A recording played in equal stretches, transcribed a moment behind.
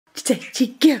such a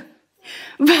girl.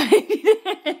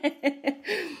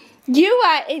 You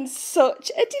are in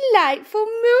such a delightful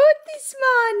mood this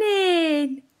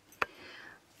morning.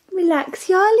 Relax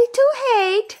your little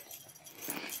head.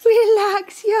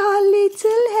 Relax your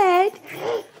little head.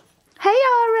 Hey,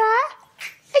 Aura.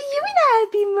 Are you in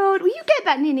happy mode? Will you get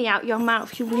that ninny out your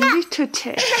mouth, you little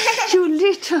tit? You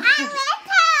little...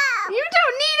 You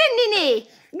don't need a ninny.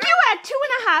 You are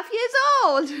 2.5 years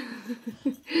old.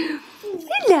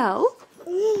 Hello.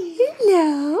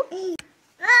 Hello.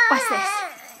 What's this?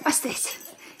 What's this?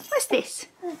 What's this?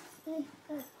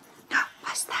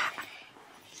 What's that?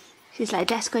 She's like,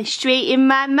 that's going straight in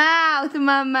my mouth,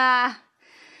 Mama.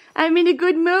 I'm in a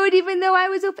good mood even though I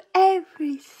was up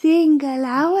every single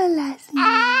hour last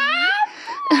night.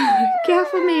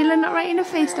 Careful, Mila, not right in her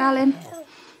face, darling.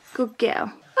 Good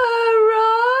girl.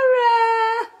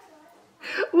 Aurora!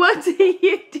 What are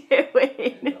you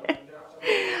doing?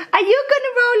 Are you going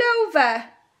to roll over?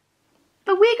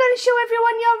 But we're going to show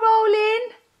everyone you're rolling.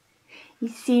 You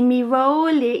see me roll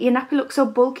it. Your nappy looks so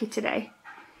bulky today.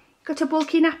 Got a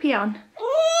bulky nappy on?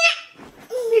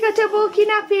 You got a bulky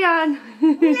nappy on?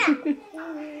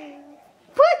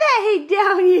 Put that head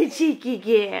down, you cheeky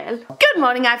girl. Good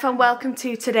morning, iPhone. Welcome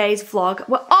to today's vlog.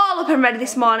 We're all up and ready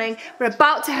this morning. We're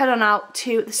about to head on out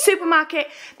to the supermarket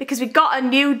because we got a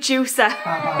new juicer.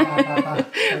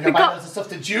 We got lots of stuff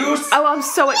to juice. Oh, I'm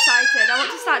so excited. I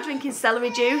want to start drinking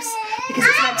celery juice because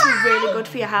it's meant to be really good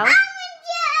for your health.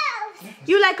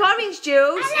 You like orange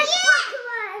juice?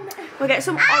 We'll get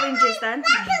some oranges then.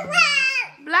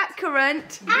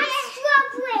 Blackcurrant. And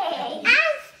strawberry. And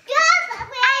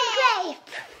grape.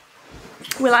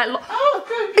 We're like, are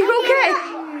you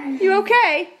okay? You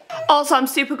okay? Also, I'm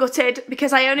super gutted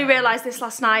because I only realised this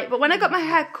last night, but when I got my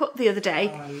hair cut the other day,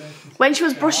 when she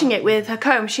was brushing it with her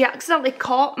comb, she accidentally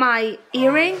caught my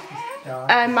earring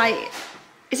and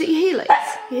is it your helix?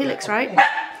 Your helix, right?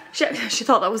 She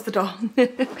thought that was the door.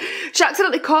 She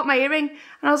accidentally caught my earring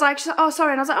and I was like, oh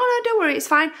sorry, and I was like, oh no, don't worry, it's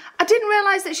fine. I didn't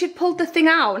realise that she'd pulled the thing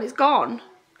out and it's gone.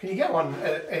 Can you get one?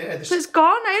 So it's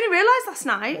gone, I only realised last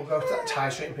night. We'll go to that Thai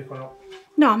street and pick one up.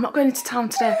 No, I'm not going into town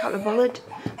today, I can't be bothered.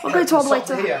 I'm going to all the way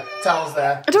to here. Towels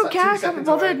there. I don't care, I can't be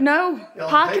bothered, no.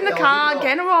 Park in the car,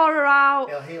 get Aurora out.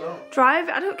 It'll heal up. Drive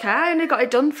it, I don't care, I only got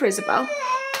it done for Isabel.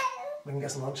 We can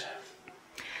get some lunch.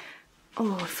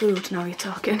 Oh, food, now you're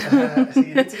talking. So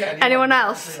you need to get anyone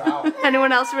else?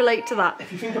 Anyone else relate to that?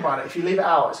 If you think about it, if you leave it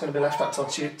out, it's going to be left out till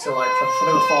like for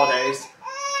another 4 days.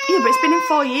 Yeah, but it's been in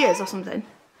 4 years or something.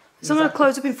 It's not going to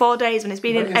close up in 4 days when it's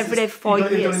been in every day for 4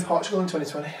 years. You done in Portugal in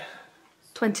 2020?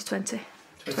 2020.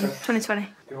 2020.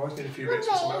 You always need a few bits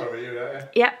for something over you, don't you?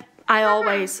 Yep, I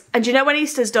always. And do you know when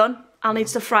Easter's done? I'll need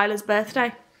stuff for Isla's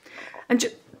birthday. And do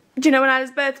you know when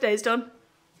Isla's birthday's done?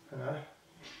 I know.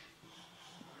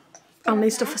 I'll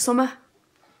need stuff for summer.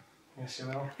 Yes, you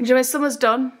will. And do you know when summer's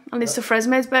done? I'll need stuff for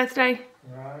Esme's birthday.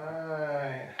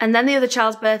 Right. And then the other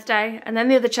child's birthday, and then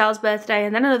the other child's birthday,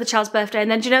 and then another child's birthday,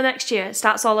 and then do you know next year it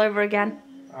starts all over again?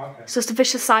 Okay. It's just a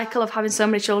vicious cycle of having so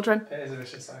many children. It is a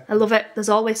vicious cycle. I love it. There's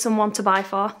always someone to buy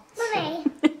for. Mummy.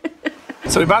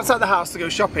 So we bounced out the house to go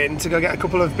shopping, to go get a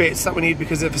couple of bits that we need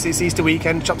because obviously it's Easter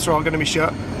weekend, shops are all going to be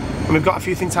shut. And we've got a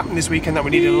few things happening this weekend that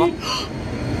we need a lot.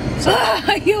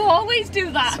 You always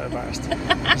do that. So embarrassed.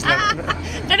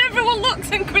 Then everyone looks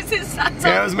and Chris is sat on.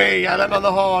 Yeah, it was me. I let on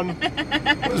the horn.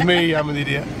 It was me. I'm an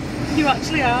idiot. You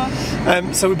actually are.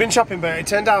 So we've been shopping, but it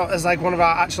turned out as like one of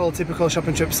our actual typical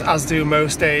shopping trips, as do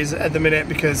most days at the minute,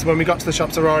 because when we got to the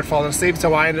shops, Aurora had fallen asleep,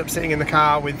 so I ended up sitting in the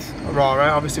car with Aurora,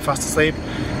 obviously fast asleep.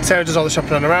 Sarah does all the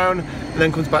shopping on her own, and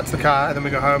then comes back to the car, and then we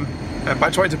go home. But I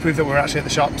just wanted to prove that we're actually at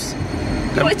the shops.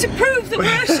 You wanted to prove that we're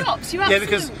at shops? You absolutely... Yeah,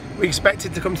 because we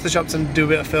expected to come to the shops and do a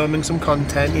bit of filming, some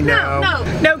content, you know.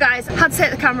 No guys, I had to take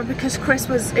the camera because Chris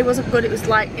it wasn't good, it was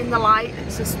like in the light,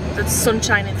 it's just the sun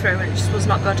shining through and it just was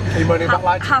not good. Are you moaning about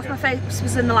lighting? Half my face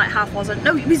was in the light, half wasn't.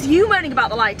 No, it was you moaning about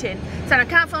the lighting, saying I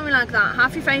can't film me like that,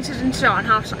 half you fainted into shot and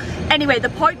half... Anyway, the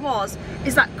point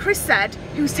is that Chris said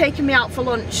he was taking me out for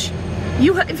lunch.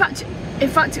 In fact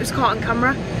it was caught on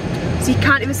camera, so you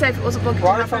can't even say if it wasn't vlogging.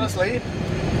 Why are you falling asleep?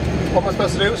 What am I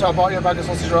supposed to do? So I bought you a bag of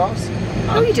sausage rolls?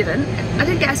 No, you didn't. I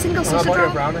didn't get a single sausage roll. I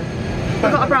bought you a brownie.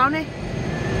 I got a brownie.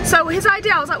 So his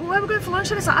idea, I was like, well, where are we going for lunch?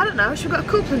 And he's like, I don't know, should we go to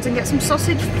Coupland's and get some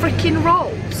sausage freaking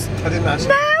rolls? I didn't actually.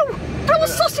 No! There were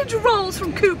sausage rolls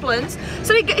from Coupland's.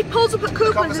 So he pulls up at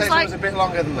Coupland's and it's like... The conversation was a bit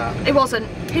longer than that. It wasn't.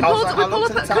 We pull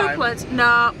up at Coupland's.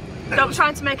 No. Don't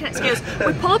try to make an excuse.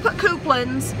 We pull up at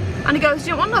Coupland's and he goes, do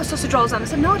you want no sausage rolls? And I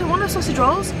said, no, I don't want no sausage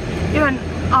rolls. He went,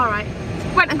 alright.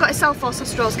 Went and got himself 4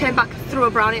 sausage rolls, came back, threw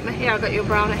a brownie at me. Here, I got you a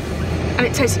brownie. And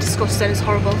it tasted disgusting, it's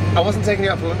horrible. I wasn't taking you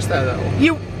out for lunch there though.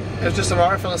 It was just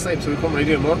Aurora fell asleep, so we couldn't really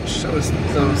do much. So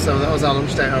that was our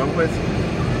lunch day home with.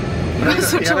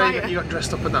 You got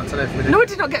dressed up in that today for me. No, I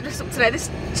did not get dressed up today. This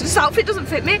outfit doesn't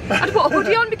fit me. I had to put a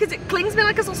hoodie on because it clings me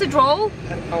like a sausage roll.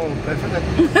 Oh, perfect.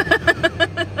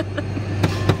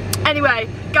 Anyway,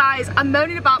 guys, I'm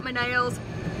moaning about my nails.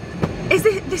 Is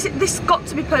this got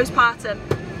to be postpartum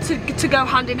to go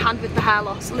hand in hand with the hair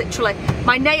loss? Literally,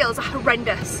 my nails are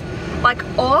horrendous. Like,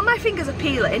 all my fingers are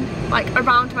peeling, like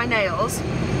around my nails.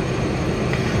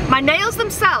 My nails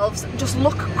themselves just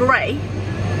look grey.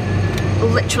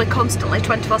 Literally constantly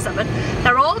 24/7.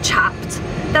 They're all chapped.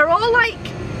 They're all like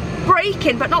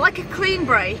breaking, but not like a clean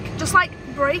break, just like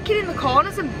breaking in the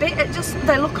corners and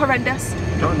they look horrendous.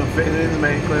 Not enough vitamins,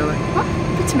 mate, clearly. What?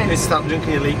 Vitamins? You need to stop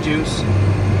drinking your leek juice.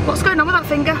 What's going on with that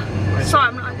finger?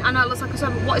 Sorry, I know it looks like a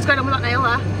sword, but what is going on with that nail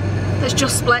there? That's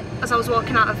just split as I was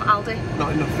walking out of Aldi.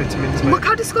 Not enough vitamins, mate. Look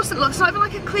how disgusting it looks. It's not even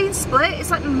like a clean split, it's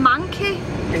like manky.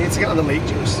 You need to get on the leek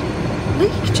juice.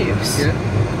 Leek juice? Yeah.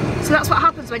 So that's what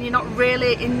happens when you're not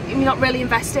really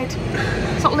invested.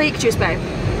 It's not leek juice, babe.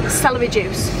 It's celery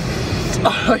juice.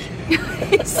 Oh,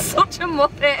 You're such a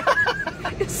muppet.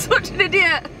 You're such an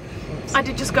idiot. I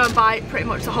did just go and buy pretty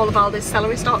much the whole of Aldi's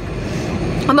celery stock.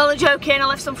 I'm only joking. I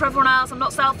left some for everyone else. I'm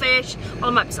not selfish. Well,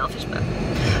 I might be selfish, but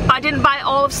I didn't buy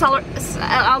all of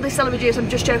Aldi's celery juice. I'm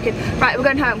just joking. Right, we're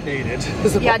going home. Yeah, you did.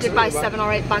 Yeah, I did buy 7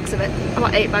 or 8 bags of it.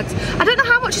 About 8 bags. I don't know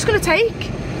how much it's going to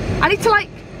take. I need to like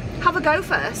have a go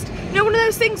first. You know, one of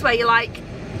those things where you like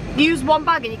use 1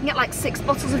 bag and you can get like 6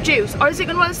 bottles of juice, or is it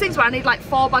one of those things where I need like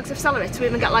 4 bags of celery to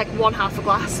even get like 1/2 a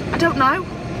glass? I don't know.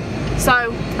 So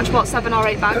I just bought 7 or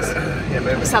 8 bags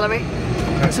of celery,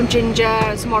 okay. Some ginger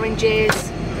and some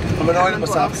oranges. I'm annoyed at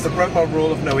myself because I broke my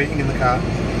rule of no eating in the car.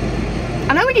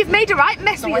 I know, when you've made a right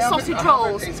mess with your sausage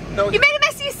rolls. You made a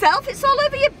mess of yourself. It's all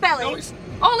over your belly. No, it's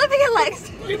all over your legs.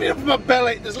 What do you mean over my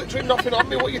belly? There's literally nothing on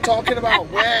me. What are you talking about?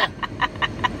 Where?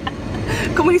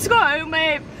 Come, we need to go home,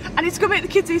 babe. I need to go make the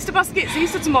kids' Easter baskets.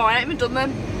 Easter tomorrow. I haven't even done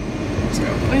them.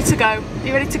 We need to go. Are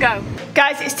you ready to go?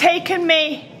 Guys, it's taken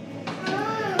me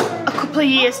a couple of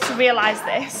years to realise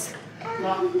this.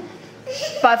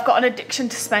 But I've got an addiction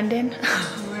to spending.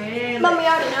 Really? Mummy,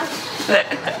 I don't know.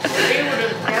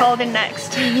 I called in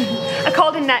next.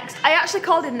 I actually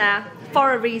called in there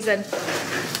for a reason.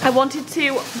 I wanted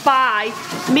to buy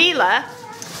Mila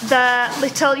the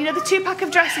little, you know, the 2-pack of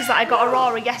dresses that I got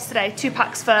Aurora yesterday, 2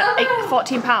 packs for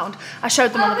 £14. I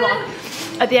showed them on the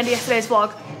vlog, at the end of yesterday's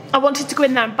vlog. I wanted to go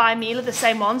in there and buy Mila the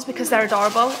same ones because they're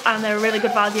adorable and they're a really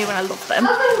good value and I love them.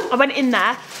 I went in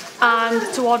there and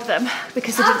to order them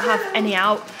because they didn't have any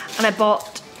out, and I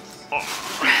bought,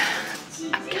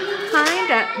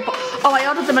 I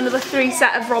ordered them another 3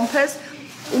 set of rompers.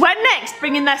 When next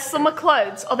bringing their summer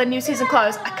clothes or their new season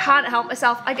clothes, I can't help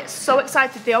myself. I get so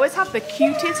excited. They always have the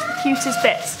cutest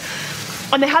bits.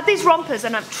 And they had these rompers,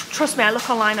 and trust me, I look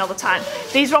online all the time.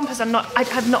 These rompers I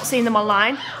have not seen them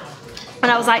online. And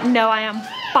I was like, no, I am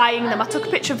buying them. I took a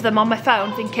picture of them on my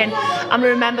phone thinking, I'm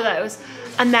gonna remember those.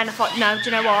 And then I thought, no, do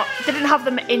you know what? They didn't have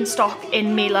them in stock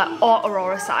in Mila or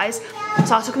Aurora size.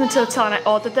 So I took them to Till and I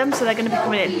ordered them. So they're gonna be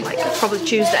coming in like probably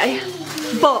Tuesday.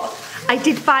 But I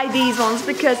did buy these ones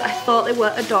because I thought they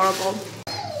were adorable.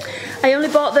 I only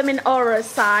bought them in Aura's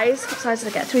size. What size did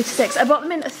I get? 3 to 6. I bought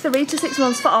them in 3 to 6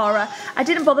 months for Aura. I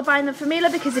didn't bother buying them for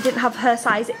Mila because they didn't have her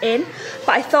size in.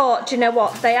 But I thought, do you know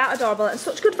what? They are adorable and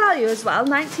such good value as well.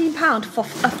 £19 for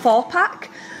a 4-pack.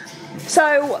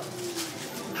 So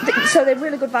they're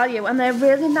really good value and they're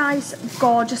really nice,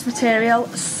 gorgeous material.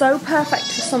 So perfect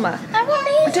for summer. I want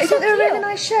these. Don't you think they're a really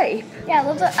nice shape? Yeah,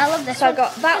 I love this so one. I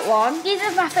got that one. These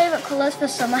are my favourite colours for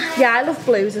summer. Yeah, I love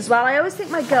blues as well. I always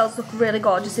think my girls look really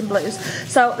gorgeous in blues.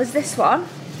 So there's this one.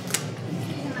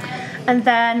 And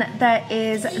then there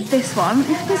is this one. If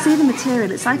you can see the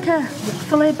material, it's like a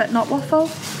waffly but not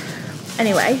waffle.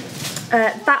 Anyway,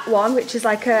 that one, which is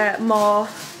like a more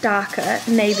darker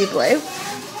navy blue.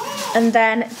 And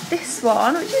then this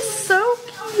one, which is so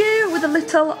cute, with a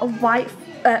little white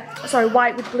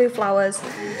with blue flowers.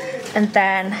 And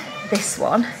then this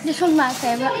one. This one's my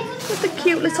favourite. With the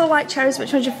cute little white cherries.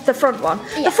 Which one's the front one?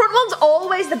 Yeah. The front one's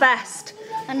always the best.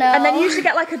 I know. And then you usually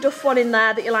get like a duff one in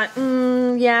there that you're like,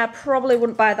 yeah, probably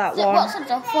wouldn't buy that one. What's a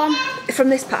duff one? From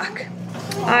this pack.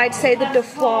 I'd say the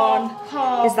duff one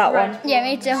is that one. Yeah,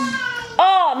 me too.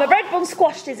 Oh, my red bun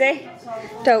squashed, is he?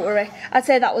 Don't worry. I'd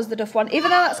say that was the duff one, even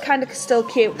though that's kind of still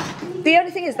cute. The only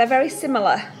thing is they're very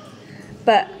similar,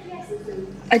 but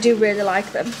I do really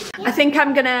like them. I think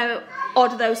I'm gonna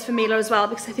order those for Mila as well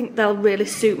because I think they'll really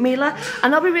suit Mila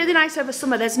and they'll be really nice over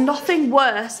summer. There's nothing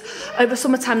worse over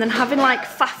summertime than having like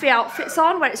faffy outfits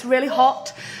on where it's really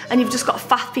hot and you've just got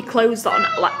faffy clothes on,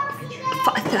 like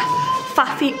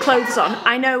faffy clothes on.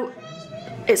 I know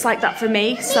it's like that for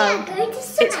me, so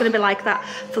it's going to be like that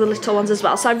for the little ones as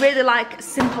well. So I really like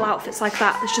simple outfits like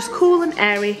that. It's just cool and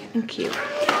airy and cute.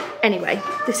 Anyway,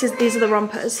 these are the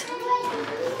rompers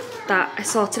that I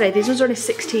saw today. These ones are only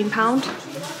 £16.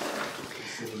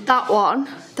 That one,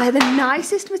 they're the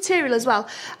nicest material as well,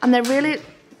 and they're really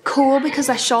cool because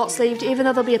they're short sleeved, even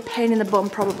though they'll be a pain in the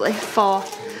bum probably for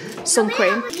sun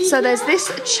cream. So there's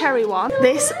this cherry one,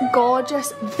 this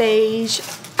gorgeous beige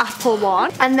apple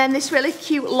one, and then this really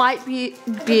cute light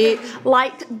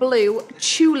blue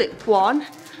tulip one,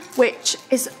 which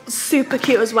is super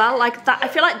cute as well. Like that, I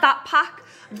feel like that pack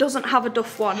doesn't have a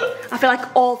duff one. I feel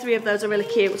like all three of those are really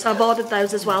cute, so I've ordered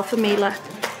those as well for Mila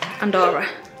and Dora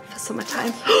for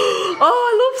summertime. Oh,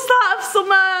 I love start of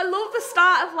summer. I love the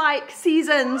start of like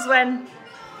seasons when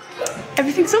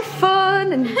everything's so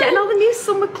fun and getting all the new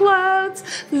summer clothes.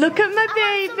 Look at my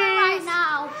babies. Right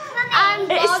now.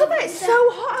 It's summer, it's so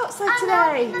hot outside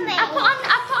today.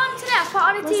 I put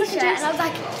on a t-shirt and I was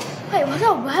like, wait, what do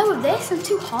I wear with this? I'm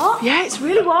too hot. Yeah, it's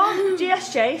really warm.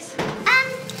 GS Jace.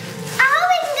 I hope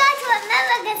we can go to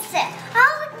America soon. I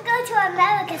hope we can go to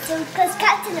America soon because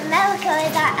Captain America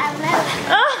is at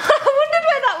America. Oh, I wondered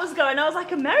where that was going. I was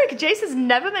like, America? Jace has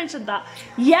never mentioned that.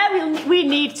 Yeah, we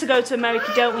need to go to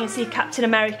America, don't we, and see Captain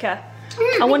America.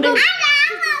 I wonder.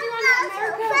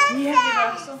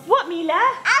 Yeah. What, Mila?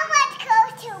 I want to go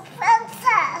to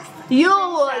Princess. You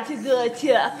want to go to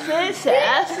a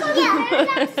princess? We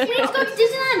need to go to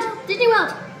Disneyland, Disney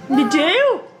World. We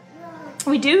do.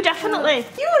 We do, definitely.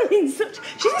 You are in such.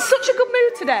 She's in such a good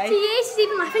mood today. She is. She's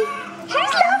even laughing. She's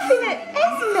laughing at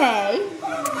Esme.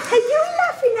 Are you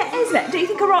laughing at Esme? Do you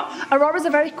think Aurora's a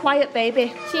very quiet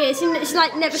baby? She is. She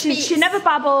like never speaks. She never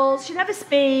babbles. She never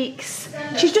speaks.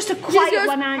 She's just a quiet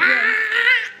one, aren't you?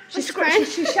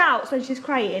 She shouts when she's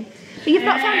crying. But you've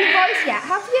not found your voice yet,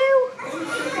 have you?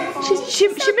 She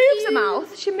moves her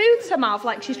mouth. She moves her mouth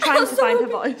like she's trying to find her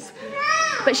voice.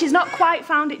 But she's not quite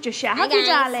found it just yet, have you,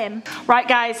 darling? Right,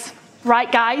 guys.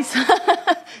 Right, guys.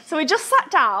 So we just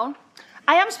sat down.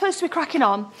 I am supposed to be cracking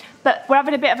on, but we're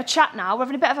having a bit of a chat now. We're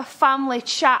having a bit of a family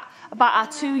chat about our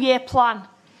 2-year plan.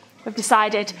 We've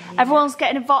decided. Everyone's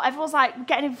getting involved. Everyone's like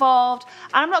getting involved.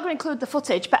 And I'm not going to include the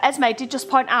footage, but Esme did just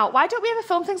point out, why don't we ever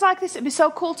film things like this? It'd be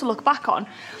so cool to look back on.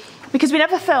 Because we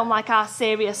never film like our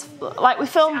serious, like we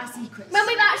film when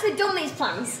we've actually done these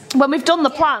plans. When we've done the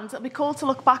plans, it'd be cool to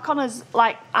look back on as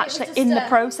like actually in the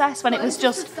process when it was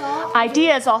just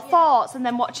ideas or thoughts and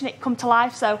then watching it come to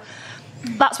life. So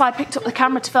that's why I picked up the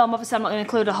camera to film. Obviously, I'm not going to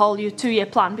include a whole 2-year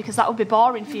plan because that would be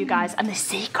boring for you guys and the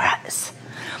secrets.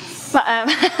 But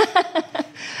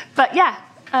yeah.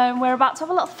 We're about to have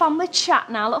a little family chat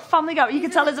now, a little family go. You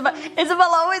can tell Isabel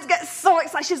always gets so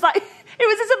excited. She's like, it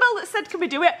was Isabel that said, can we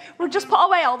do it? We'll just put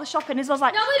away all the shopping. Isabel's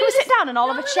like, can we sit down and all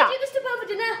have a chat? We do this stuff over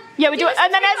dinner. Yeah, we do it.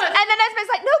 And then Esme's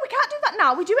like, no, we can't do that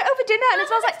now. We do it over dinner. And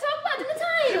Isabel's like, talk about dinner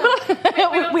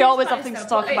time. we always have things to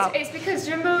talk about. It's because,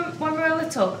 do you remember when we were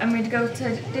little and we'd go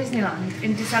to Disneyland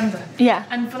in December? Yeah.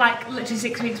 And for like literally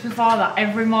 6 weeks before that,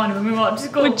 every morning when we walked to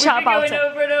school, we'd chat about it.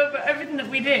 Over and over everything that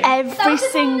we did. Every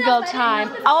single time.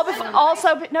 No,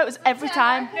 it was every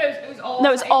time. No,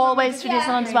 it was always for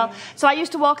Disneyland as well. So I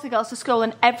used to walk the girls to school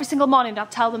and every single morning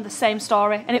I'd tell them the same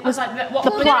story. And it was like, the plan.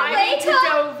 We'll go to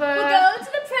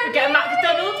the we get a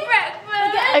McDonald's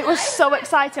breakfast. It was so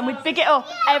exciting. We'd big it up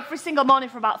every single morning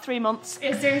for about 3 months.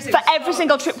 Yeah, seriously, for every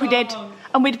single trip we did.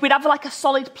 And we'd have like a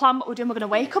solid plan what we're doing. We're going to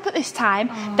wake up at this time,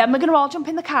 then we're going to all jump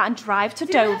in the car and drive to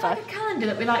Dover. We have like a calendar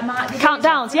that we like mark the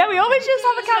countdowns. Yeah, we always used to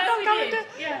have a countdown we calendar.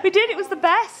 did. Yeah. We did, it was the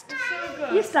best. So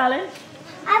good. You, Stalin?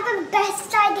 I've got the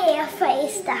best idea for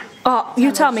Easter. Oh,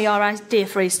 you tell me your idea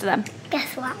for Easter then.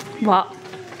 Guess what? What?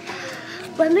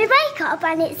 When we wake up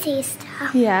and it's Easter,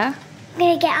 Yeah. we're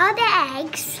going to get all the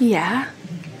eggs, Yeah.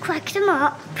 crack them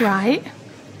up, Right.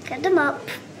 get them up,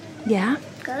 Yeah.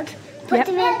 good. Yep.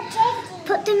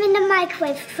 Put them in the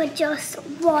microwave for just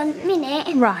 1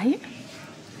 minute. Right.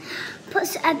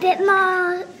 Put a bit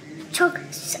more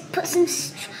put some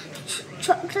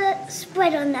chocolate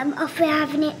spread on them if we're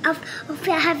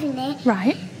having it.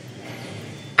 Right.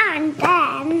 And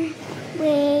then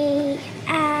we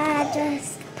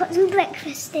just put some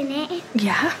breakfast in it.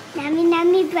 Yeah.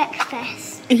 Yummy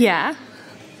breakfast. Yeah.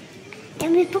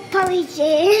 Then we put porridge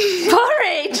in.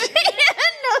 Porridge?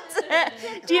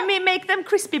 Do you mean make them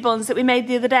crispy buns that we made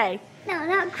the other day? No,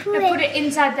 not And crisp. put it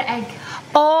inside the egg.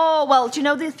 Oh, well, do you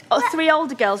know the 3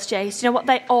 older girls, Jace? Do you know what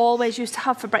they always used to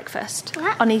have for breakfast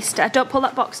What? on Easter? Don't pull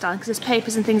that box down because there's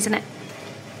papers and things in it.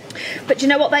 But do you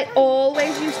know what they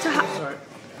always used to have?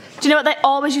 Do you know what they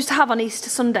always used to have on Easter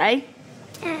Sunday?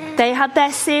 They had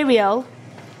their cereal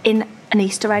in an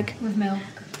Easter egg. With milk.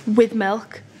 With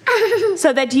milk.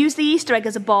 So they'd use the Easter egg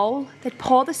as a bowl. They'd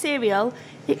pour the cereal.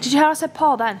 Did you hear I said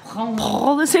pour then?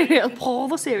 Pour the cereal. Pour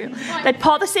the cereal. They'd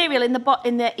pour the cereal in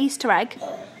the Easter egg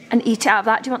and eat it out of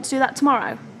that. Do you want to do that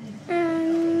tomorrow?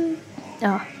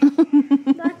 Oh.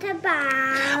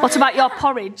 What about your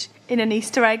porridge in an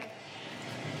Easter egg?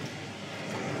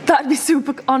 That'd be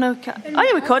super. Oh no. Oh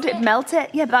yeah, we could. It'd melt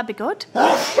it. Yeah, but that'd be good.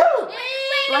 Bless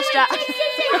that.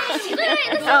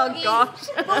 Oh gosh.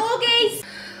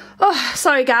 Oh,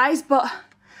 sorry guys, but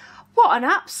what an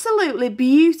absolutely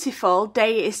beautiful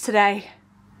day it is today.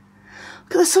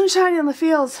 Look at the sun shining on the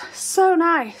fields. So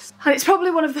nice. And it's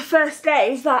probably one of the first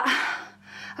days that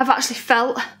I've actually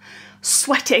felt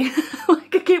sweating.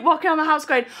 Like I keep walking around the house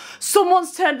going,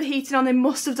 someone's turned the heating on, they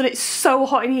must have done it, so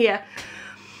hot in here.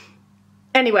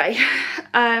 Anyway,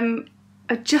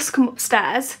 I've just come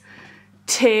upstairs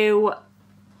to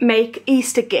make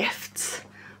Easter gifts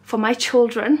for my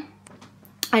children.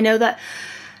 I know that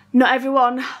not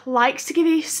everyone likes to give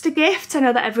Easter gifts. I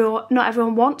know that not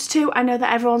everyone wants to. I know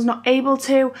that everyone's not able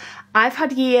to. I've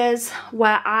had years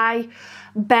where I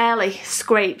barely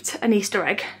scraped an Easter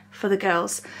egg for the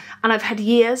girls. And I've had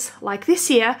years, like this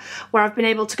year, where I've been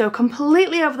able to go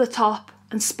completely over the top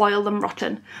and spoil them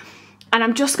rotten. And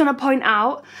I'm just going to point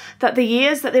out that the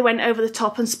years that they went over the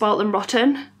top and spoiled them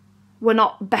rotten were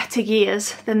not better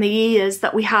years than the years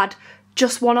that we had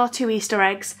just 1 or 2 Easter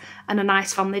eggs and a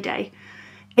nice family day.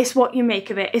 It's what you make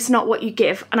of it, it's not what you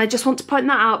give. And I just want to point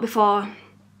that out before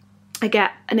I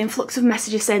get an influx of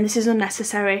messages saying this is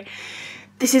unnecessary.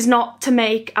 This is not to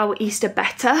make our Easter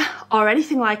better or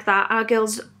anything like that. Our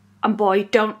girls and boy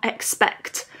don't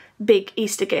expect big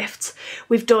Easter gifts.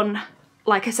 We've done,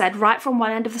 like I said, right from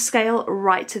one end of the scale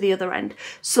right to the other end.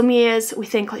 Some years we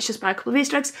think let's just buy a couple of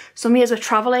Easter eggs. Some years we're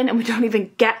travelling and we don't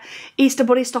even get Easter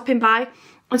bunnies stopping by.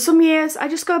 And some years I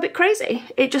just go a bit crazy.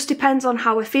 It just depends on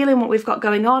how we're feeling, what we've got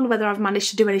going on, whether I've managed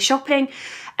to do any shopping,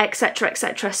 etc,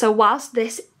 etc. So whilst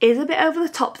this is a bit over the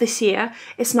top this year,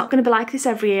 it's not going to be like this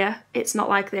every year. It's not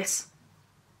like this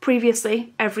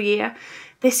previously every year.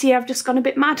 This year I've just gone a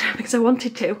bit mad because I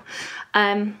wanted to.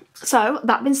 So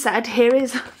that being said, here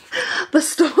is the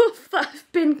stuff that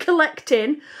I've been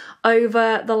collecting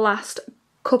over the last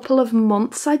couple of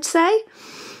months, I'd say,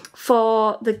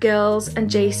 for the girls and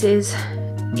Jace's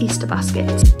Easter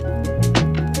baskets.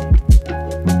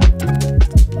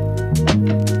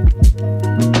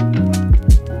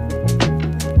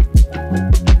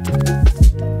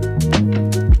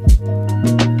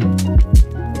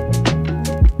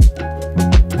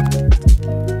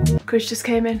 Chris just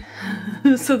came in,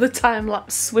 so the time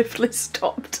lapse swiftly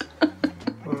stopped.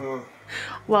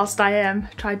 Whilst I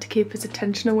tried to keep his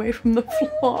attention away from the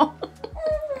floor.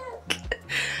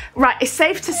 Right, it's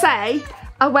safe to say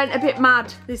I went a bit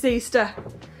mad this Easter.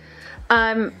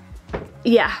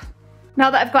 Yeah. Now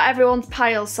that I've got everyone's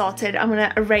piles sorted, I'm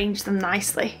gonna arrange them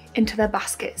nicely into their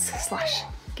baskets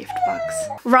 / gift bags.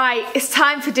 Right, it's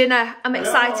time for dinner. I'm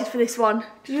excited for this one.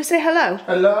 Did you say hello?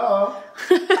 Hello.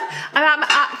 I'm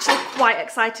actually quite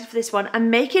excited for this one. I'm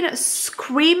making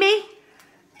creamy,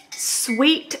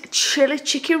 sweet chili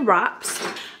chicken wraps.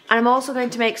 And I'm also going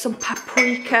to make some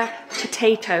paprika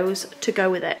potatoes to go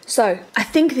with it. So I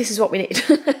think this is what we need.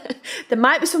 There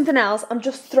might be something else. I'm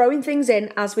just throwing things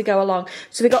in as we go along.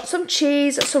 So we got some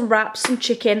cheese, some wraps, some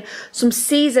chicken, some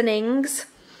seasonings,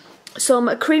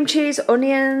 some cream cheese,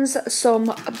 onions,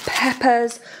 some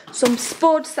peppers, some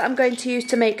spuds that I'm going to use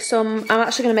to make some, I'm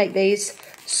actually going to make these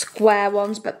square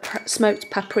ones, but smoked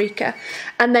paprika.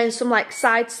 And then some like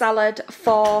side salad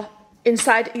for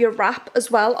inside your wrap as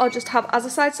well, or just have as a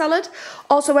side salad.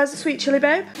 Also, where's the sweet chili,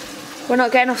 babe? We're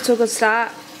not getting off to a good start.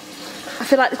 I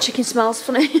feel like the chicken smells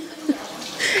funny.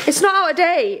 It's not out of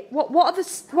date. What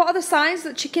are the signs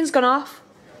that chicken's gone off?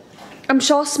 I'm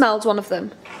sure smell's one of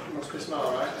them. Must be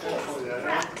smell, right?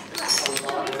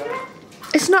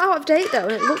 It's not out of date though,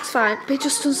 and it looks fine, but it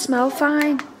just doesn't smell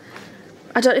fine.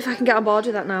 I don't know if I can get on board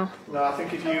with that now. No, I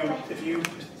think if you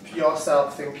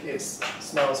yourself think it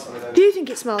smells funny, then... Do you think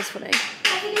it smells funny?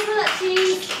 I think it smells like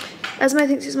cheese. Esme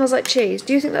thinks it smells like cheese.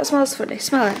 Do you think that smells funny?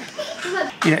 Smell it.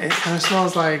 Yeah, it kind of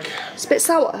smells like... It's a bit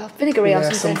sour, vinegary or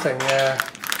something. Yeah.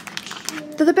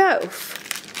 Do they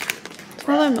both?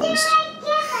 Smell them ones.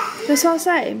 Do they smell the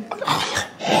same? I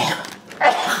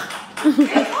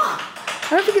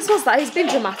don't think it smells that. It's been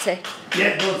dramatic. Yeah,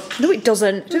 it does. No, it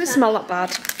doesn't. It doesn't smell that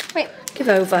bad. Wait, give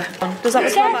over. Does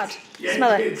that smell bad? Yeah,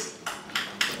 smell it. it.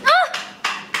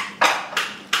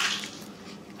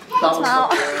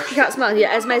 You can't smell it.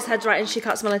 Yeah, Esme's head's right and she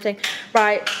can't smell anything.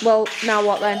 Right, well, now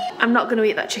what then? I'm not going to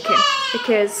eat that chicken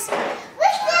because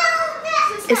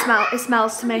It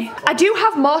smells to me. I do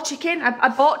have more chicken. I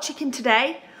bought chicken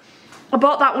today. I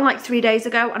bought that one like 3 days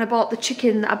ago, and I bought the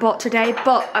chicken that I bought today,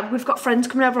 but we've got friends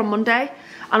coming over on Monday,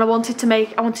 and I wanted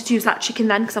to use that chicken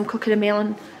then because I'm cooking a meal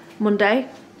on Monday.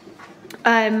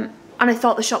 And I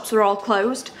thought the shops were all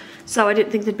closed, so I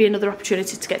didn't think there'd be another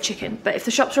opportunity to get chicken. But if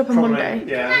the shops are open Monday,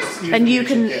 then you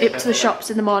can nip to the shops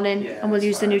in the morning, and we'll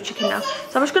use the new chicken now.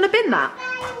 So I'm just going to bin that.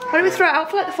 Why don't we throw it out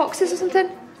for like the foxes or something?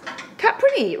 Can't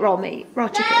Prinny eat raw meat, raw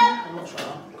chicken? I'm not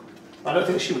sure. I don't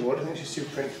think she would. I think she's too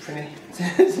pretty to eat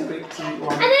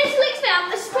one. And then she licks me up.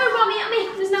 Let's throw raw meat at me.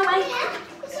 There's no way.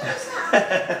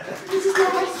 There's no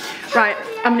way. Right,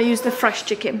 I'm going to use the fresh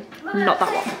chicken, not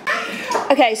that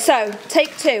one. Okay, so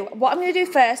take 2. What I'm going to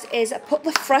do first is put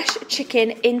the fresh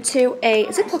chicken into a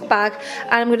Ziploc bag,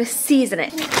 and I'm going to season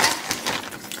it.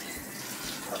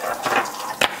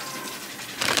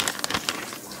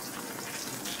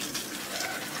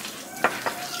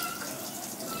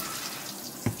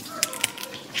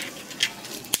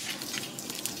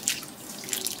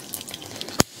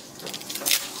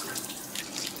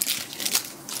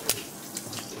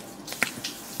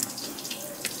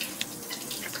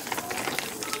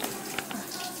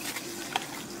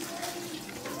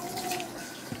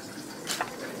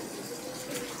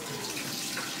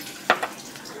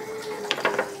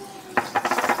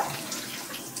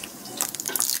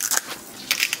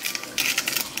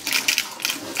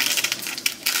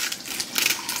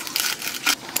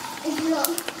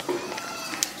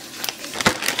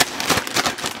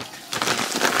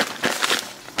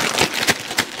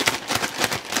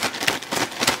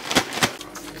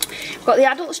 Got the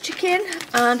adults chicken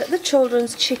and the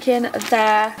children's chicken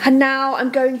there. And now I'm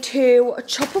going to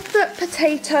chop up the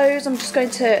potatoes. I'm just going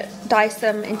to dice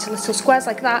them into little squares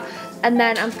like that. And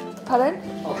then pardon?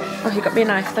 Oh, you got me a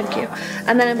knife, thank you.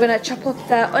 And then I'm going to chop up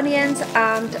the onions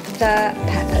and the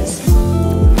peppers.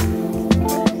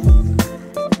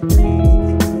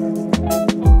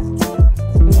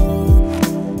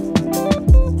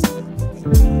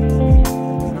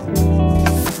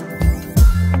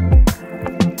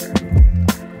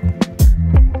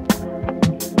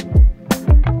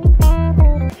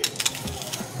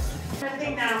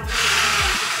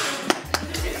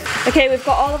 Okay, we've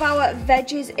got all of our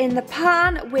veggies in the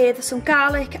pan with some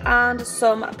garlic and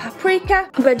some paprika.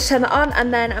 I'm going to turn that on,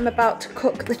 and then I'm about to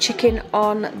cook the chicken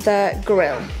on the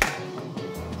grill.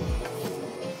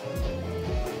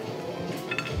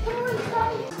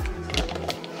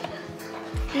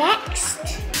 Next.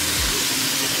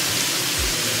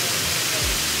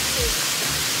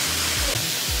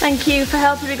 Thank you for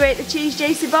helping me grate the cheese,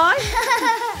 JC boy.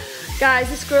 Guys,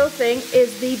 this grill thing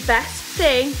is the best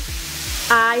thing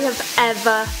I have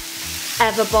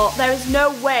ever bought. There is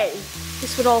no way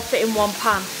this would all fit in one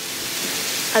pan.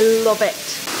 I love it.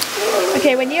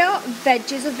 Okay, when your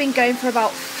veggies have been going for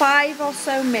about 5 or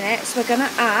so minutes, we're gonna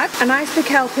add a nice big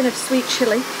helping of sweet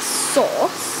chili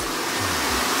sauce.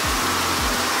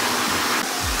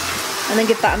 And then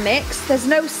give that a mix. There's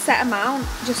no set amount,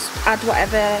 just add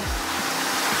whatever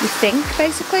you think,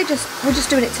 basically. We're just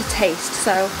doing it to taste,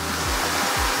 so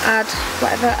add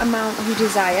whatever amount you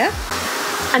desire.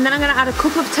 And then I'm going to add a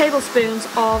couple of tablespoons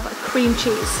of cream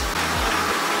cheese.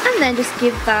 And then just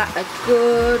give that a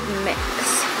good mix.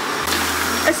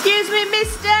 Excuse me,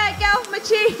 mister, get off my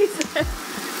cheese.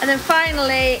 And then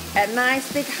finally, a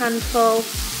nice big handful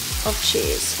of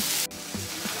cheese.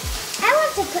 I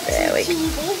want to put some cheese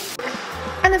in.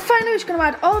 And then finally, we're just going to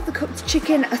add all of the cooked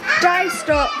chicken, diced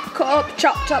up, cut up,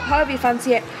 chopped up, however you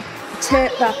fancy it,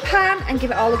 to the pan and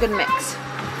give it all a good mix.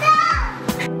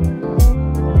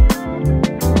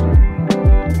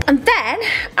 And then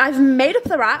I've made up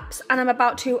the wraps and I'm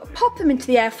about to pop them into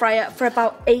the air fryer for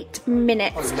about 8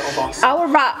 minutes. Our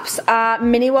wraps are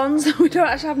mini ones. We don't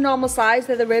actually have normal size,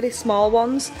 they're the really small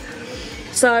ones.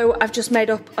 So I've just made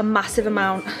up a massive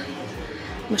amount.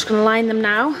 I'm just gonna line them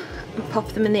now and pop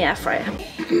them in the air fryer.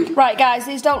 Right guys,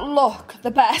 these don't look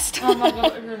the best. Oh my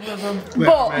god.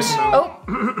 But,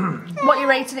 what are you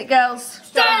rating it, girls?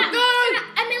 So good!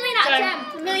 A million out of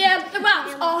 10. A million. The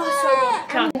wraps. Oh,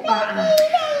 so good.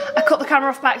 I cut the camera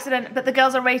off by accident, but the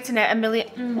girls are rating it a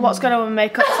million. What's going on with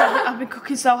makeup? I've been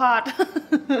cooking so hard.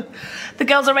 The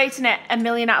girls are rating it a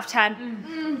million out of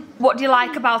 10. What do you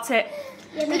like about it?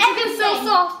 The chicken's so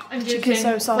soft. The chicken's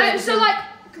so soft. It's so like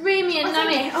creamy and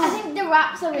nummy. I think the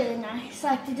wraps are really nice.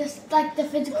 Like they just like the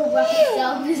physical wrap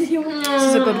itself. This is a good one. This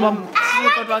is a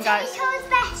good one, guys.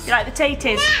 Best. You like the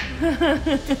taties?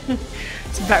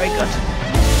 It's very good.